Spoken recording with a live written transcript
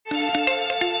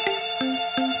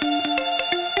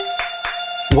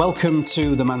Welcome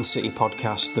to the Man City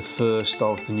podcast, the first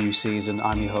of the new season.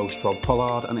 I'm your host, Rob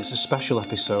Pollard, and it's a special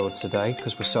episode today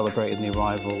because we're celebrating the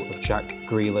arrival of Jack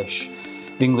Grealish.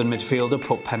 The England midfielder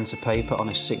put pen to paper on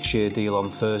a 6-year deal on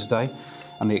Thursday,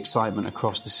 and the excitement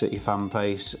across the City fan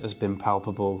base has been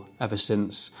palpable ever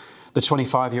since. The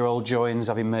 25-year-old joins,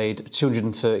 having made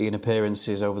 213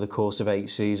 appearances over the course of 8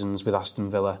 seasons with Aston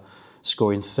Villa,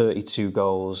 scoring 32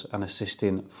 goals and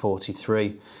assisting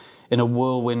 43. In a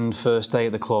whirlwind first day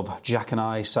at the club, Jack and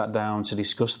I sat down to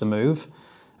discuss the move,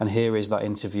 and here is that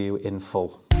interview in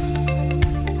full.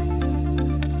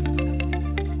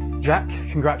 Jack,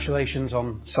 congratulations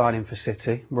on signing for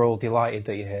City. We're all delighted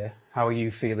that you're here. How are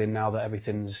you feeling now that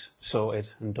everything's sorted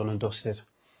and done and dusted?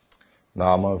 No,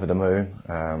 I'm over the moon.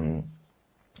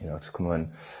 To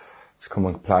come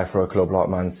and play for a club like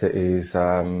Man City is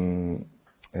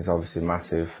obviously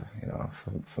massive.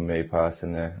 For me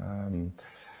personally.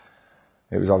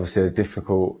 It was obviously a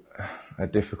difficult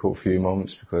few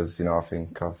months because I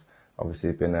think I've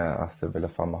obviously been at Aston Villa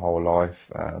for my whole life.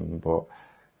 But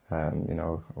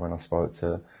when I spoke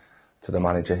to the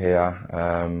manager here,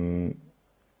 and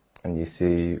you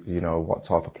see what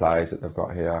type of players that they've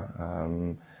got here,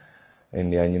 in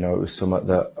the end, it was something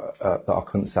that I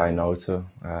couldn't say no to.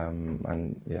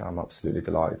 And yeah, I'm absolutely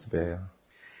delighted to be here.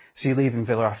 So you're leaving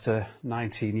Villa after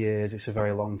 19 years, it's a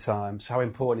very long time. So how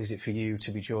important is it for you to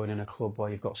be joining a club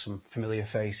where you've got some familiar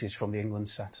faces from the England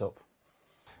setup?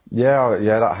 Yeah,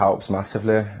 that helps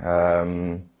massively.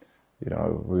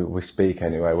 We speak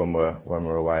anyway when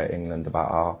we're away at England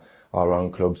about our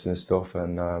own clubs and stuff,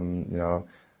 and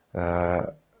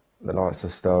the likes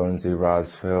of Stones,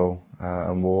 Raz, Phil,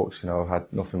 and Walks,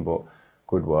 had nothing but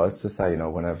good words to say,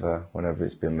 whenever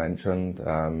it's been mentioned.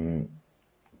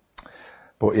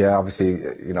 But yeah, obviously,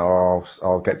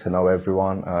 I'll get to know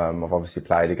everyone. I've obviously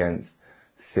played against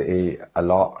City a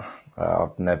lot.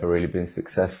 I've never really been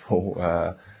successful.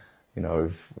 I've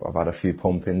had a few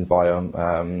pumpings by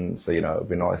them. So it'd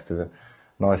be nice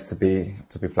to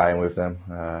be playing with them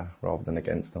rather than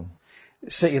against them.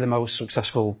 City are the most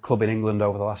successful club in England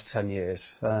over the last 10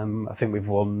 years. I think we've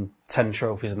won 10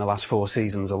 trophies in the last 4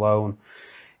 seasons alone.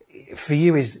 For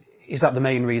you, is that the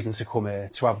main reason to come here,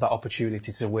 to have that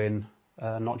opportunity to win?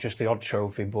 Not just the odd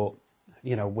trophy, but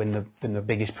win the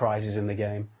biggest prizes in the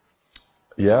game.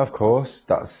 Yeah, of course,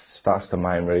 that's the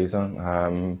main reason.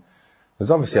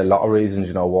 There's obviously a lot of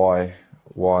reasons, why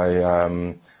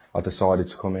I decided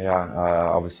to come here.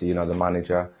 Obviously, the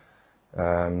manager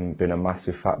been a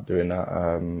massive factor in that.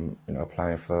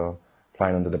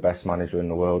 Playing under the best manager in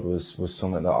the world was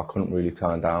something that I couldn't really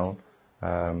turn down.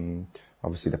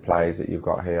 Obviously, the players that you've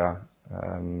got here.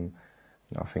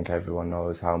 I think everyone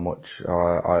knows how much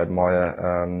I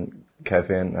admire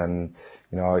Kevin, and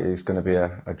it's going to be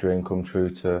a dream come true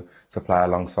to play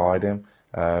alongside him.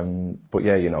 But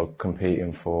yeah,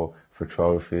 competing for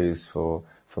trophies, for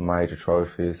major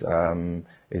trophies,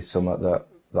 is something that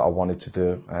I wanted to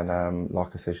do, and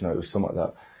like I said, it was something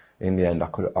that in the end I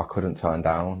couldn't turn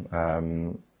down.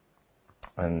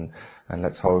 And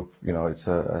let's hope it's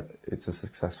a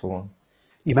successful one.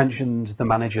 You mentioned the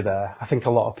manager there. I think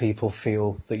a lot of people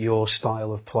feel that your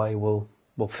style of play will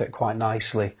fit quite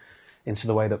nicely into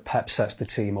the way that Pep sets the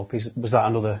team up. Was that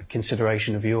another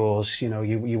consideration of yours?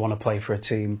 You want to play for a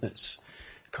team that's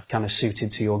kind of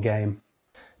suited to your game?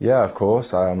 Yeah, of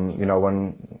course.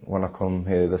 When I come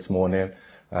here this morning,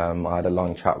 I had a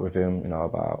long chat with him,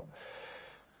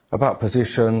 about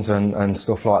positions and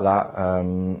stuff like that,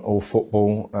 all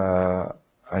football.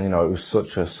 And it was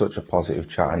such a positive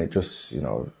chat, and it just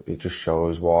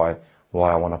shows why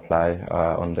I want to play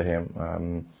under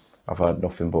him. I've heard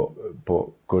nothing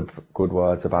but good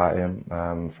words about him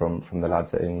from the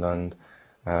lads at England,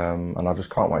 and I just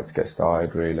can't wait to get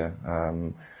started. Really,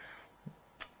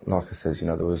 like I said,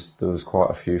 there was quite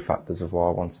a few factors of why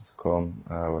I wanted to come.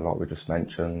 Like we just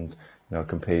mentioned,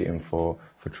 competing for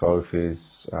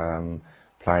trophies,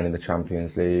 playing in the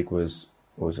Champions League was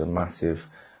a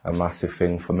massive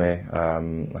thing for me. I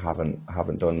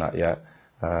haven't done that yet,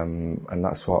 and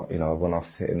that's what when I was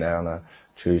sitting there on a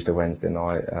Tuesday, Wednesday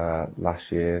night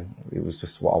last year, it was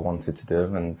just what I wanted to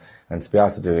do, and to be able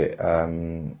to do it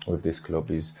with this club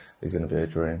is going to be a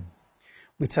dream.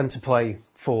 We tend to play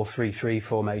 4-3-3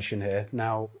 formation here.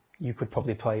 Now you could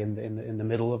probably play in the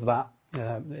middle of that,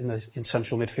 in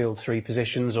central midfield, 3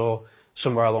 positions, or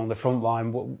somewhere along the front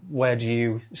line. Where do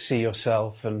you see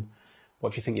yourself, and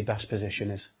what do you think your best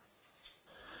position is?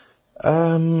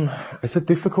 It's a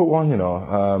difficult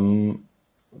one,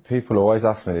 People always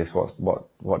ask me this,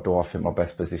 what do I think my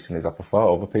best position is? I prefer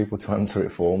other people to answer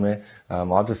it for me.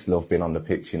 I just love being on the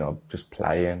pitch, just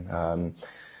playing.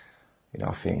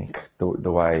 I think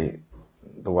the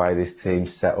way this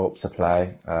team's set up to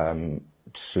play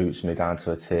suits me down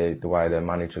to a T. The way the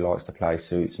manager likes to play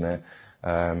suits me.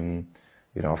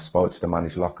 I've spoke to the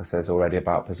manager, like I said already,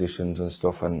 about positions and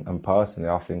stuff, and personally,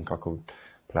 I think I could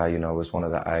play, as one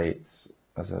of the eights,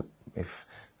 if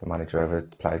the manager ever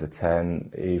plays a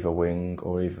 10, either wing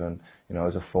or even,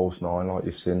 as a false 9, like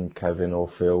you've seen Kevin or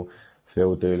Phil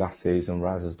do last season.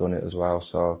 Raz has done it as well.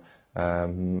 So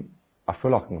I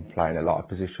feel like I can play in a lot of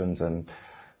positions, and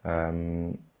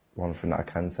one thing that I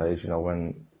can say is,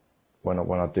 when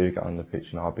I do get on the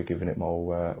pitch, I'll be giving it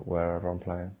more wherever I'm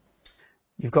playing.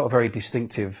 You've got a very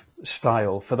distinctive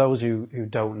style. For those who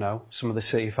don't know, some of the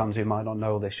City fans who might not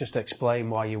know this, just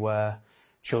explain why you wear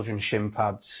children's shin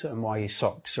pads and why your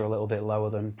socks are a little bit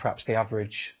lower than perhaps the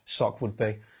average sock would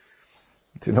be.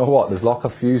 Do you know what? There's like a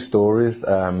few stories,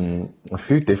 a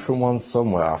few different ones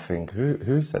somewhere, I think.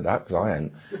 Who said that? Because I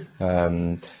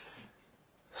ain't.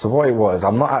 So what it was,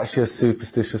 I'm not actually a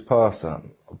superstitious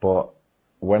person, but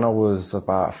when I was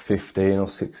about 15 or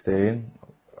 16,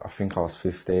 I think I was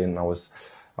 15, I was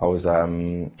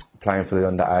playing for the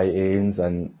under-18s,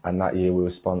 and that year we were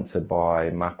sponsored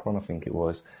by Macron, I think it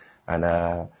was, and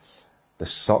the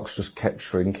socks just kept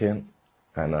shrinking,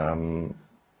 and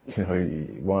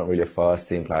you weren't really a first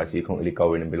team player, so you couldn't really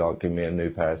go in and be like, give me a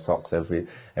new pair of socks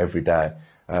every day.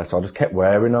 So I just kept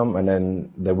wearing them, and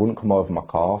then they wouldn't come over my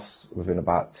calves within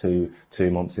about two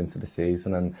months into the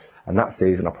season. And that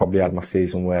season, I probably had my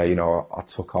season where, I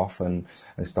took off and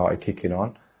started kicking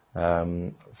on.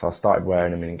 So I started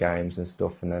wearing them in games and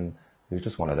stuff, and then it was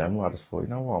just one of them where I just thought,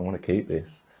 I want to keep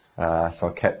this. So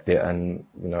I kept it, and,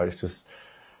 it's just,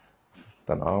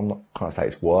 I don't know, I can't say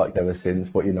it's worked ever since,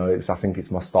 but, I think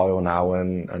it's my style now,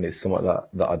 and it's something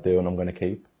that I do and I'm going to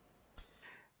keep.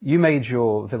 You made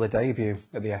your Villa debut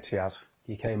at the Etihad.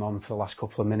 You came on for the last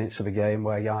couple of minutes of a game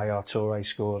where Yaya Toure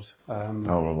scored. Don't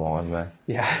remind me.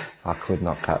 Yeah. I could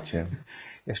not catch him.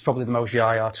 It's probably the most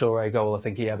Yaya Toure goal I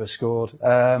think he ever scored.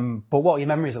 But what are your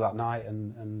memories of that night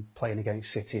and playing against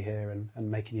City here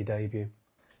and making your debut?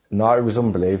 No, it was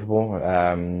unbelievable.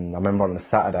 I remember on the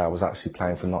Saturday I was actually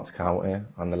playing for Notts County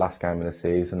on the last game of the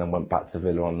season, and went back to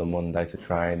Villa on the Monday to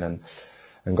train, and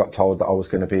got told that I was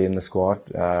going to be in the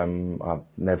squad. I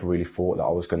never really thought that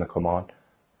I was going to come on.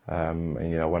 And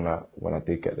when I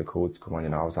did get the call to come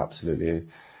on, I was absolutely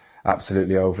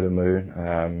over the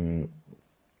moon.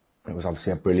 It was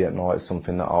obviously a brilliant night,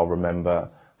 something that I'll remember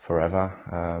forever.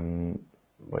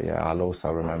 But yeah, I'll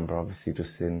also remember obviously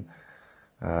just seeing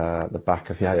the back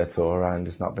of Yaya Toure and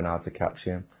just not being able to catch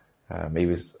him. He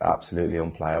was absolutely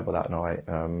unplayable that night.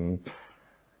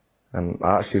 And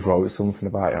I actually wrote something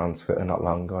about it on Twitter not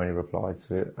long ago, and he replied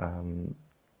to it.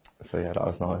 So yeah, that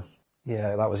was nice.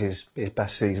 Yeah, that was his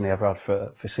best season he ever had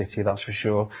for City, that's for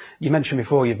sure. You mentioned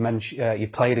before you've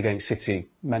played against City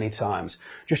many times.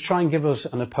 Just try and give us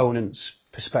an opponent's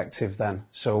perspective then.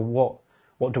 So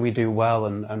what do we do well,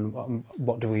 and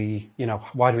what do we,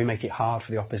 why do we make it hard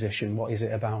for the opposition? What is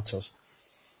it about us?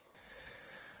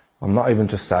 I'm not even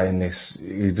just saying this.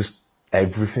 You just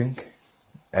everything.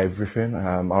 I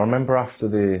remember after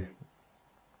the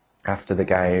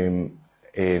game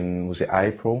in, was it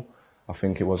April? I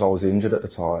think it was. I was injured at the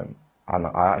time, and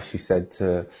I actually said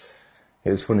it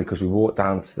was funny because I walked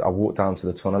down to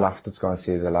the tunnel after to go and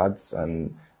see the lads,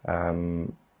 and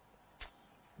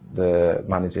the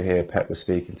manager here, Pep, was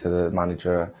speaking to the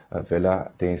manager at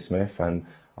Villa, Dean Smith, and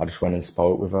I just went and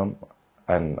spoke with him,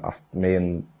 and me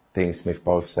and Dean Smith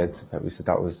both said to Pep, we said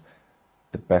that was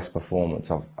the best performance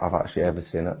I've actually ever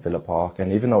seen at Villa Park.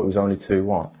 And even though it was only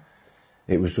 2-1,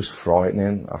 it was just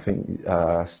frightening. I think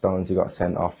Stonesy got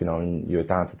sent off, and you were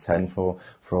down to 10 for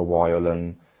a while,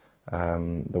 and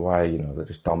the way they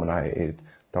just dominated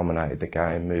the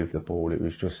game, moved the ball. It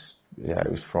was just it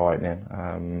was frightening.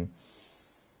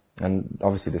 And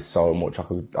obviously there's so much I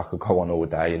could go on all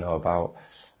day,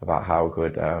 about how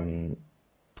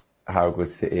good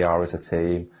City are as a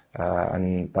team.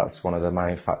 And that's one of the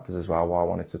main factors as well why I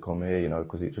wanted to come here,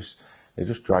 because it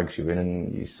just drags you in,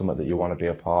 and it's something that you want to be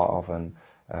a part of, and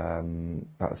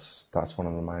that's one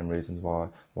of the main reasons why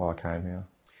I came here.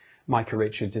 Micah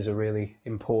Richards is a really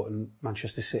important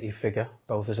Manchester City figure,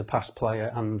 both as a past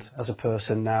player and as a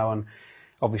person now, and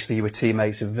obviously you were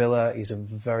teammates at Villa. He's a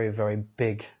very, very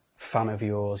big fan of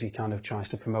yours. He kind of tries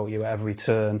to promote you at every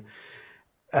turn.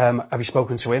 Have you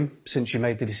spoken to him since you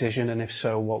made the decision? And if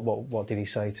so, what did he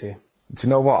say to you? Do you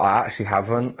know what? I actually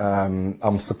haven't.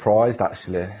 I'm surprised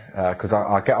actually, because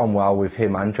I get on well with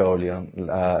him and Joleon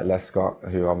Lescott,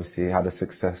 who obviously had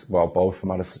both of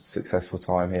them had a successful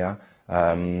time here.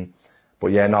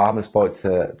 But yeah, no, I haven't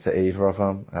spoken to either of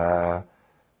them.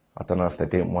 I I don't know if they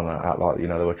didn't want to act like, they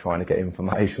were trying to get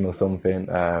information or something.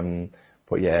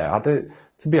 But yeah,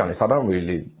 to be honest, I don't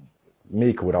really.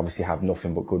 Mika would obviously have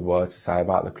nothing but good words to say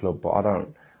about the club, but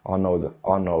I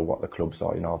know what the club's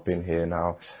like. I've been here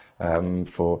now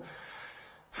for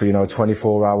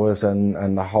 24 hours,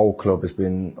 and the whole club has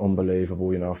been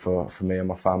unbelievable. For me and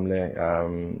my family,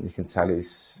 you can tell it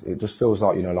just feels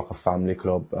like like a family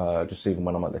club. Just even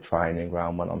when I'm at the training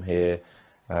ground, when I'm here,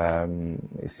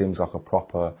 it seems like a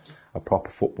proper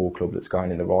football club that's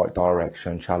going in the right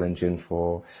direction, challenging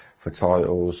for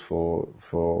titles, for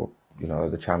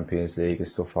the Champions League and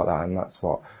stuff like that, and that's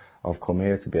what I've come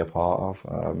here to be a part of.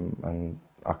 And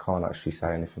I can't actually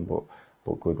say anything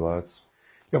but good words.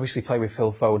 You obviously play with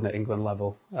Phil Foden at England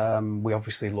level. We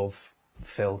obviously love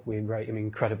Phil. We rate him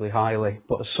incredibly highly.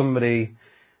 But as somebody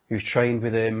who's trained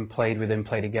with him, played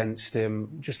against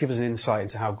him, just give us an insight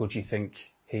into how good you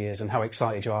think he is and how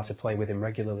excited you are to play with him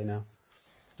regularly now.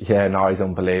 Yeah, no, he's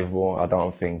unbelievable. I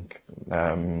don't think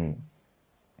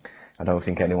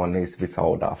anyone needs to be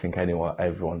told that. I think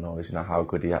everyone knows, how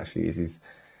good he actually is.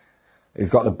 He's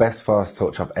got the best first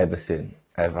touch I've ever seen,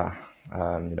 ever.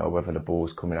 Whether the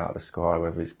ball's coming out of the sky,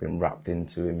 whether it's been wrapped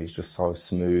into him, he's just so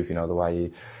smooth.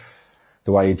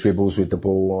 The way he dribbles with the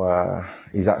ball,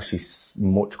 he's actually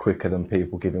much quicker than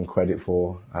people give him credit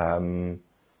for.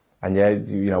 And yeah,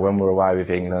 when we're away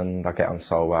with England, I get on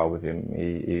so well with him.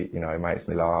 He makes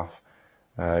me laugh.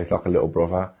 He's like a little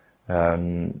brother.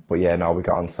 But yeah, no, we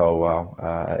got on so well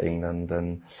at England,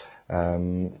 and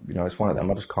it's one of them.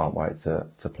 I just can't wait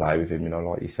to play with him.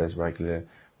 Like he says regularly,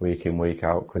 week in, week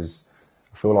out, because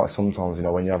I feel like sometimes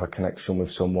when you have a connection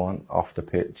with someone off the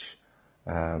pitch,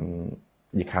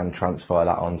 you can transfer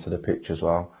that onto the pitch as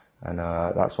well, and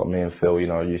that's what me and Phil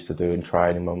used to do in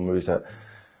training when we was at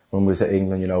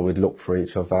England. We'd look for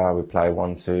each other, we'd play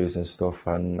 1-2s and stuff,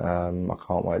 and I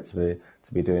can't wait to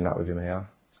be doing that with him here.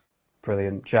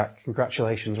 Brilliant. Jack,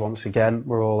 congratulations once again.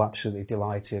 We're all absolutely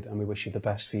delighted and we wish you the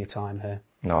best for your time here.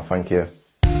 No, thank you.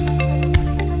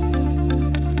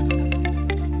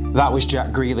 That was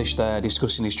Jack Grealish there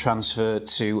discussing his transfer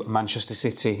to Manchester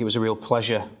City. It was a real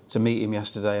pleasure to meet him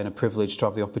yesterday and a privilege to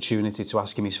have the opportunity to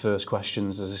ask him his first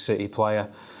questions as a City player.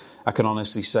 I can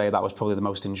honestly say that was probably the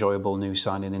most enjoyable new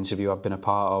signing interview I've been a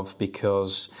part of,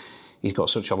 because he's got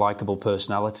such a likeable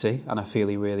personality, and I feel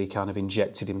he really kind of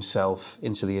injected himself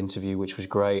into the interview, which was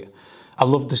great. I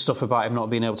loved the stuff about him not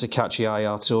being able to catch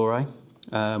Yaya Toure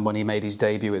when he made his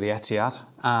debut at the Etihad,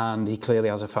 and he clearly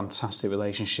has a fantastic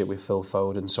relationship with Phil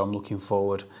Foden, so I'm looking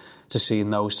forward to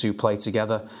seeing those two play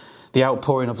together. The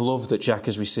outpouring of love that Jack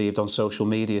has received on social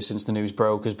media since the news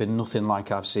broke has been nothing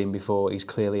like I've seen before. He's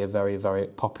clearly a very, very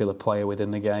popular player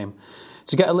within the game.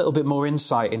 To get a little bit more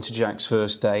insight into Jack's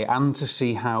first day and to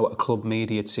see how a club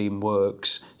media team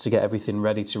works to get everything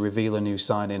ready to reveal a new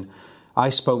signing, I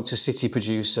spoke to City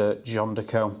producer John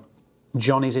Deco.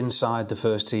 John is inside the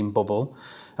first team bubble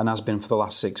and has been for the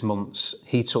last 6 months.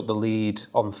 He took the lead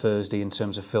on Thursday in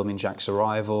terms of filming Jack's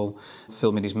arrival,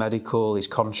 filming his medical, his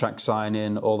contract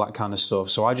signing, all that kind of stuff.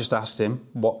 So I just asked him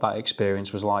what that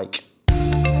experience was like.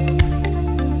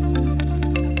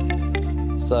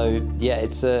 So, yeah,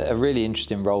 it's a really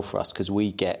interesting role for us because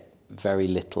we get very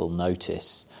little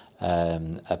notice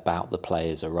about the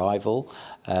player's arrival.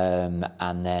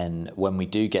 And then when we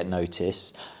do get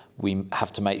notice, we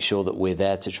have to make sure that we're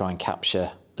there to try and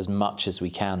capture as much as we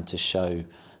can to show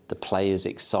the player's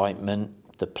excitement,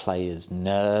 the player's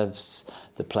nerves,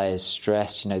 the player's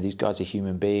stress. These guys are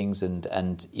human beings, and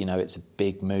it's a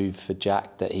big move for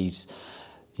Jack that he's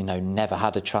never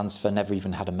had a transfer, never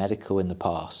even had a medical in the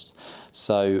past.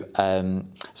 So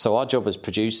our job as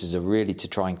producers are really to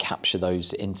try and capture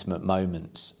those intimate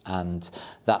moments, and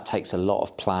that takes a lot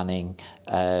of planning,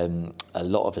 a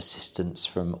lot of assistance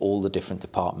from all the different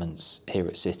departments here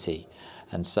at City.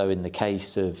 And so in the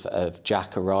case of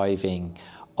Jack arriving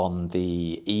on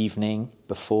the evening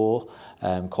before,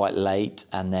 quite late,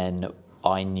 and then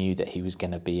I knew that he was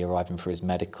going to be arriving for his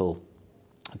medical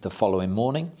the following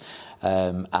morning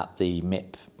at the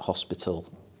MIP hospital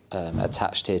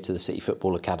attached here to the City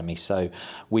Football Academy. So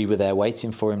we were there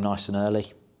waiting for him nice and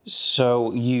early.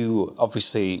 So you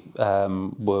obviously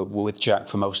were with Jack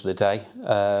for most of the day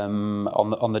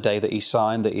on the day that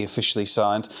he officially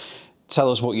signed. Tell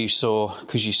us what you saw,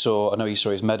 because I know you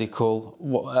saw his medical.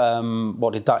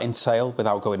 What did that entail,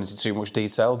 without going into too much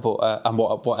detail? But and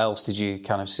what else did you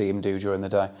kind of see him do during the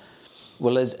day?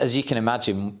 Well, as you can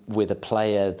imagine, with a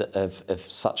player of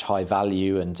such high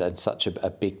value and such a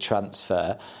big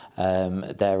transfer,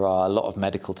 there are a lot of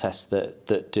medical tests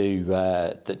that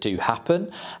do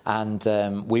happen,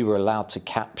 and we were allowed to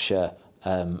capture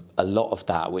a lot of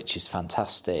that, which is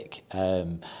fantastic,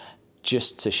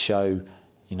 just to show,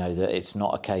 that it's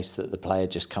not a case that the player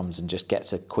just comes and just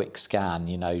gets a quick scan.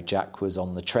 Jack was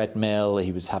on the treadmill,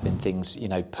 he was having things,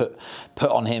 put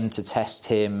on him to test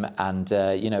him, and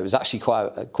it was actually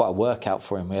quite a workout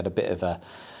for him. We had a bit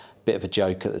of a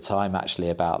joke at the time actually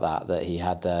about that he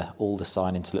had all the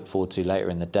signing to look forward to later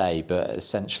in the day, but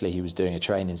essentially he was doing a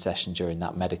training session during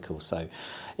that medical. So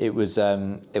it was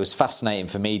fascinating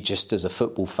for me just as a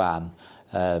football fan,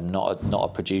 not a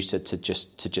producer, to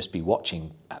just be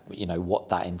watching, what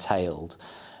that entailed,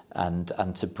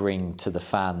 and to bring to the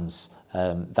fans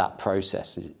that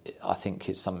process. I think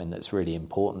it's something that's really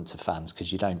important to fans,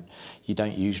 because you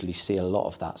don't usually see a lot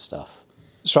of that stuff.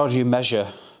 So how do you measure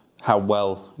how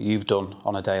well you've done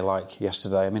on a day like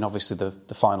yesterday? I mean, obviously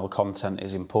the final content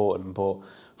is important, but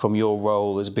from your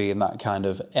role as being that kind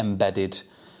of embedded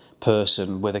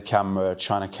person with a camera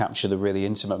trying to capture the really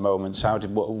intimate moments,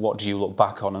 what do you look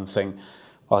back on and think,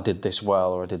 I did this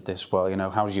well, or I did this well?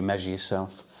 How do you measure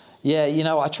yourself? Yeah,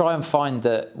 I try and find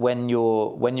that when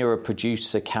you're a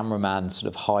producer, cameraman sort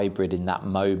of hybrid in that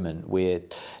moment,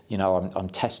 I'm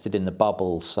tested in the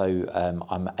bubble, so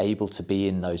I'm able to be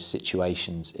in those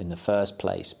situations in the first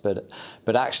place.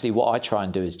 But actually, what I try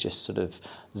and do is just sort of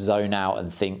zone out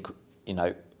and think,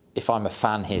 if I'm a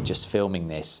fan here just filming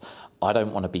this, I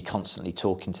don't want to be constantly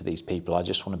talking to these people. I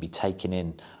just want to be taking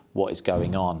in what is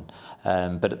going on,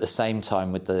 but at the same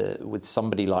time, with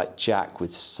somebody like Jack,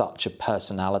 with such a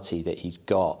personality that he's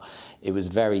got, it was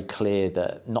very clear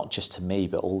that not just to me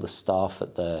but all the staff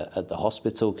at the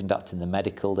hospital conducting the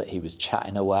medical, that he was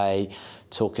chatting away,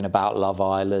 talking about Love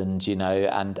Island,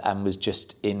 and was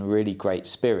just in really great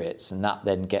spirits, and that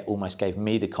then almost gave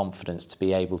me the confidence to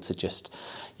be able to just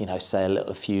say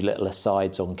a few little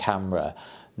asides on camera,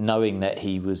 knowing that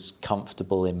he was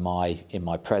comfortable in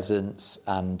my presence,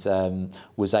 and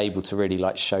was able to really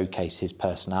showcase his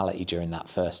personality during that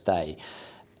first day.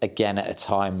 Again, at a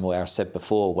time where I said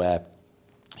before, where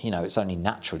it's only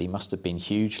natural, he must have been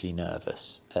hugely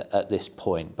nervous at this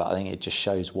point. But I think it just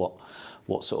shows what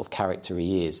sort of character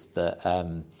he is,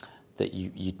 that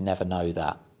you'd never know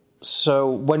that.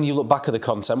 So when you look back at the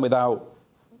content, without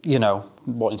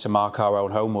wanting to mark our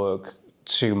own homework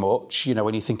too much,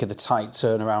 when you think of the tight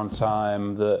turnaround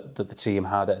time that the team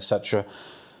had, etc.,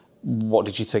 what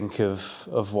did you think of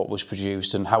what was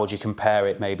produced, and how would you compare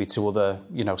it maybe to other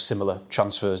similar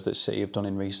transfers that City have done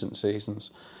in recent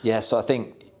seasons? Yeah, so I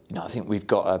think we've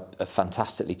got a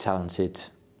fantastically talented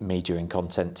media and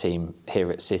content team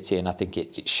here at City, and I think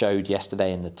it showed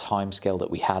yesterday in the timescale that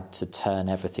we had to turn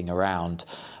everything around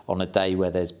on a day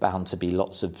where there's bound to be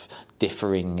lots of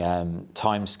differing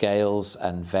timescales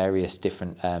and various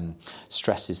different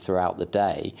stresses throughout the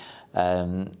day.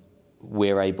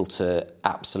 We're able to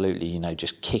absolutely,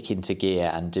 just kick into gear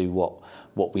and do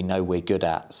what we know we're good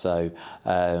at. So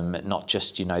not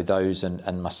just, those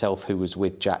and myself who was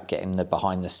with Jack getting the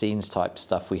behind the scenes type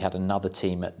stuff. We had another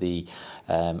team at the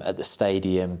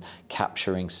stadium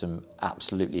capturing some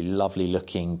absolutely lovely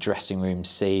looking dressing room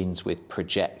scenes with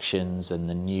projections and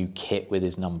the new kit with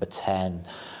his number 10,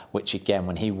 which again,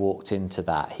 when he walked into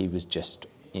that, he was just,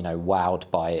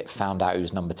 wowed by it, found out he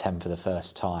was number 10 for the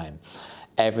first time.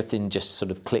 Everything just sort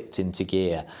of clicked into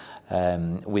gear.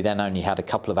 We then only had a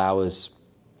couple of hours,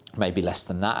 maybe less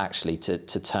than that actually, to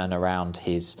turn around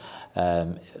his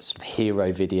sort of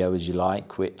hero video, as you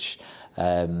like, which,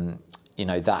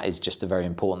 that is just a very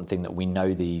important thing, that we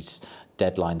know these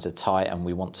deadlines are tight and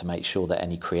we want to make sure that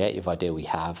any creative idea we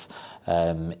have,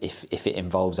 if it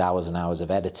involves hours and hours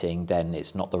of editing, then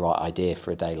it's not the right idea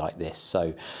for a day like this.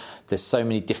 So there's so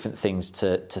many different things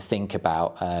to think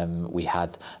about. We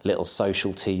had little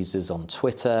social teasers on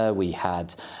Twitter. We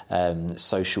had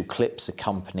social clips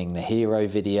accompanying the hero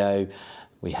video.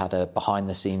 We had a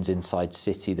behind-the-scenes Inside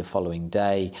City the following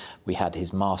day. We had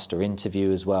his master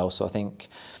interview as well. So I think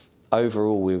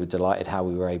overall we were delighted how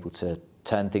we were able to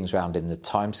turn things around in the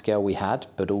timescale we had,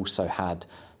 but also had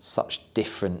such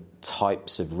different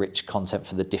types of rich content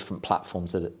for the different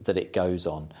platforms that it goes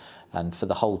on. And for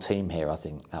the whole team here, I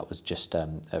think that was just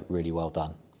really well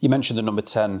done. You mentioned the number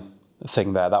 10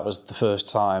 thing there. That was the first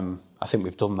time I think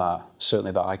we've done that,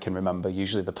 certainly that I can remember.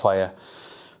 Usually the player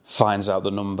finds out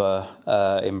the number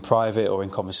in private or in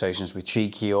conversations with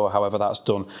Cheeky or however that's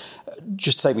done.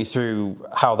 Just take me through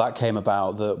how that came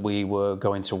about, that we were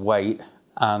going to wait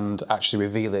and actually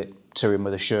reveal it to him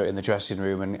with a shirt in the dressing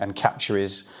room and capture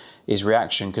his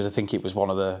reaction, because I think it was one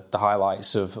of the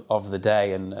highlights of the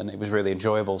day and it was really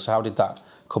enjoyable. So how did that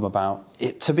come about?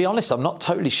 To be honest, I'm not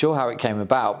totally sure how it came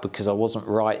about, because I wasn't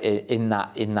right in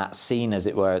that scene, as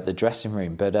it were, at the dressing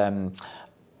room. But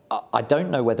I don't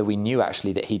know whether we knew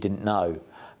actually that he didn't know,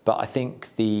 but I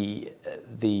think the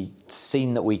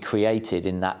scene that we created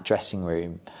in that dressing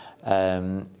room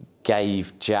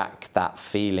gave Jack that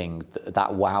feeling,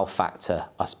 that wow factor,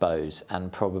 I suppose,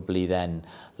 and probably then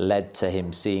led to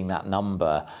him seeing that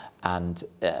number. And,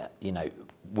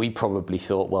 we probably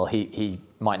thought, well, he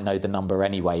might know the number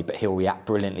anyway, but he'll react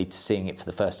brilliantly to seeing it for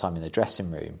the first time in the dressing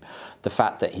room. The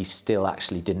fact that he still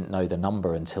actually didn't know the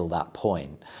number until that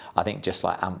point, I think just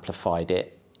like amplified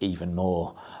it even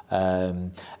more.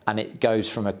 And it goes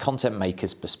from a content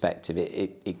maker's perspective,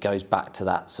 it goes back to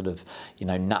that sort of,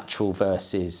 natural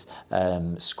versus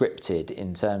scripted,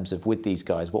 in terms of with these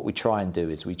guys, what we try and do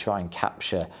is we try and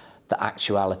capture the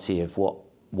actuality of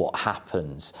what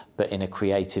happens, but in a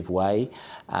creative way.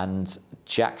 And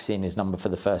Jack seeing his number for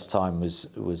the first time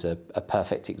was a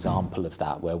perfect example of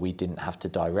that, where we didn't have to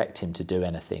direct him to do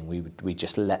anything. We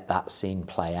just let that scene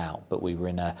play out, but we were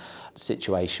in a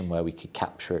situation where we could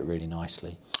capture it really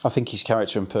nicely. I think his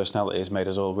character and personality has made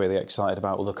us all really excited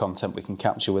about all the content we can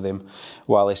capture with him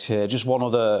while he's here. Just one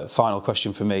other final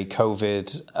question for me.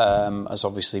 COVID has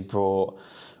obviously brought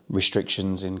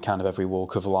restrictions in kind of every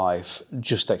walk of life.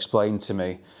 Just explain to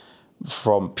me,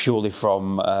 purely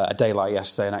from a day like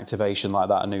yesterday, an activation like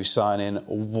that, a new signing,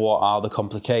 what are the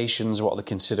complications, what are the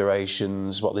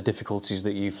considerations, what are the difficulties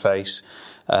that you face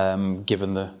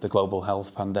given the global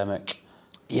health pandemic?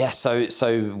 Yeah,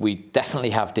 so we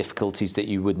definitely have difficulties that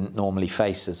you wouldn't normally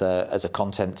face as a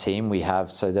content team.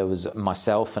 There was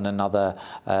myself and another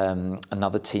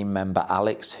team member,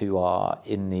 Alex, who are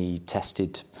in the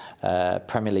tested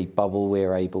Premier League bubble.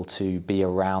 We're able to be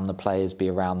around the players, be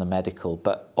around the medical,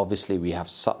 but obviously we have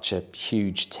such a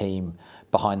huge team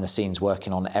behind the scenes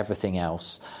working on everything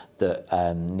else that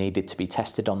needed to be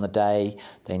tested on the day.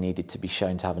 They needed to be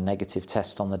shown to have a negative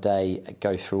test on the day,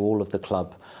 go through all of the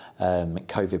club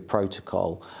COVID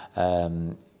protocol,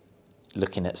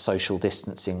 looking at social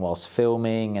distancing whilst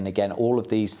filming. And again, all of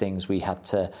these things we had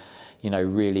to,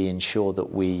 really ensure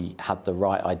that we had the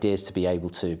right ideas to be able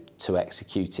to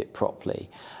execute it properly.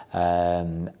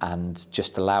 And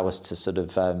just allow us to sort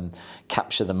of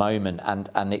capture the moment.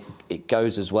 And it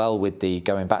goes as well with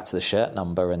going back to the shirt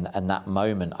number and that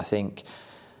moment. I think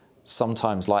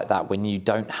sometimes like that, when you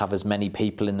don't have as many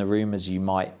people in the room as you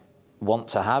might want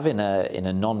to have in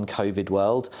a non-COVID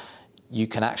world, you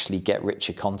can actually get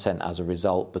richer content as a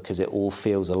result, because it all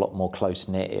feels a lot more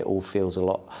close-knit, it all feels a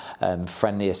lot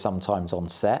friendlier sometimes on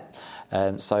set.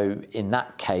 So in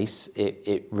that case,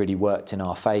 it really worked in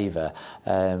our favour.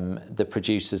 The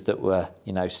producers that were,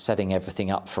 setting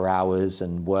everything up for hours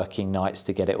and working nights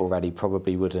to get it all ready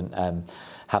probably wouldn't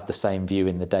have the same view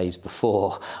in the days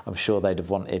before. I'm sure they'd have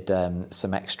wanted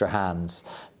some extra hands.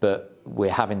 But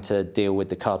we're having to deal with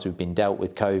the cards we've been dealt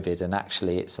with COVID, and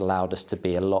actually it's allowed us to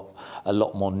be a lot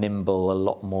more nimble, a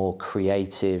lot more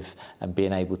creative, and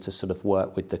being able to sort of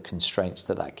work with the constraints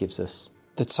that gives us.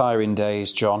 The tiring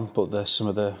days, John, but they're some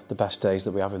of the best days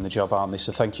that we have in the job, aren't they?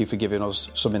 So thank you for giving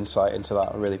us some insight into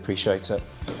that. I really appreciate it.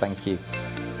 Thank you.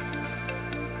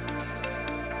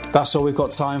 That's all we've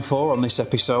got time for on this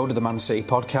episode of the Man City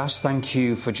Podcast. Thank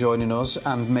you for joining us,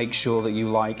 and make sure that you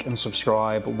like and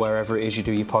subscribe wherever it is you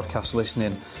do your podcast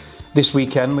listening. This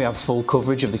weekend we have full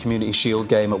coverage of the Community Shield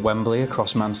game at Wembley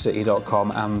across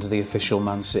mancity.com and the official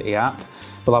Man City app.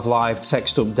 We'll have live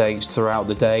text updates throughout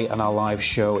the day, and our live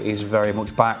show is very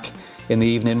much back. In the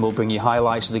evening we'll bring you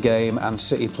highlights of the game, and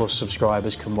City Plus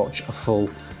subscribers can watch a full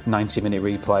 90-minute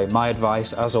replay. My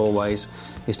advice, as always,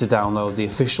 is to download the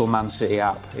official Man City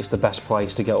app. It's the best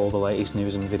place to get all the latest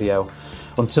news and video.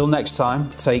 Until next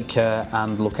time, take care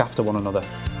and look after one another.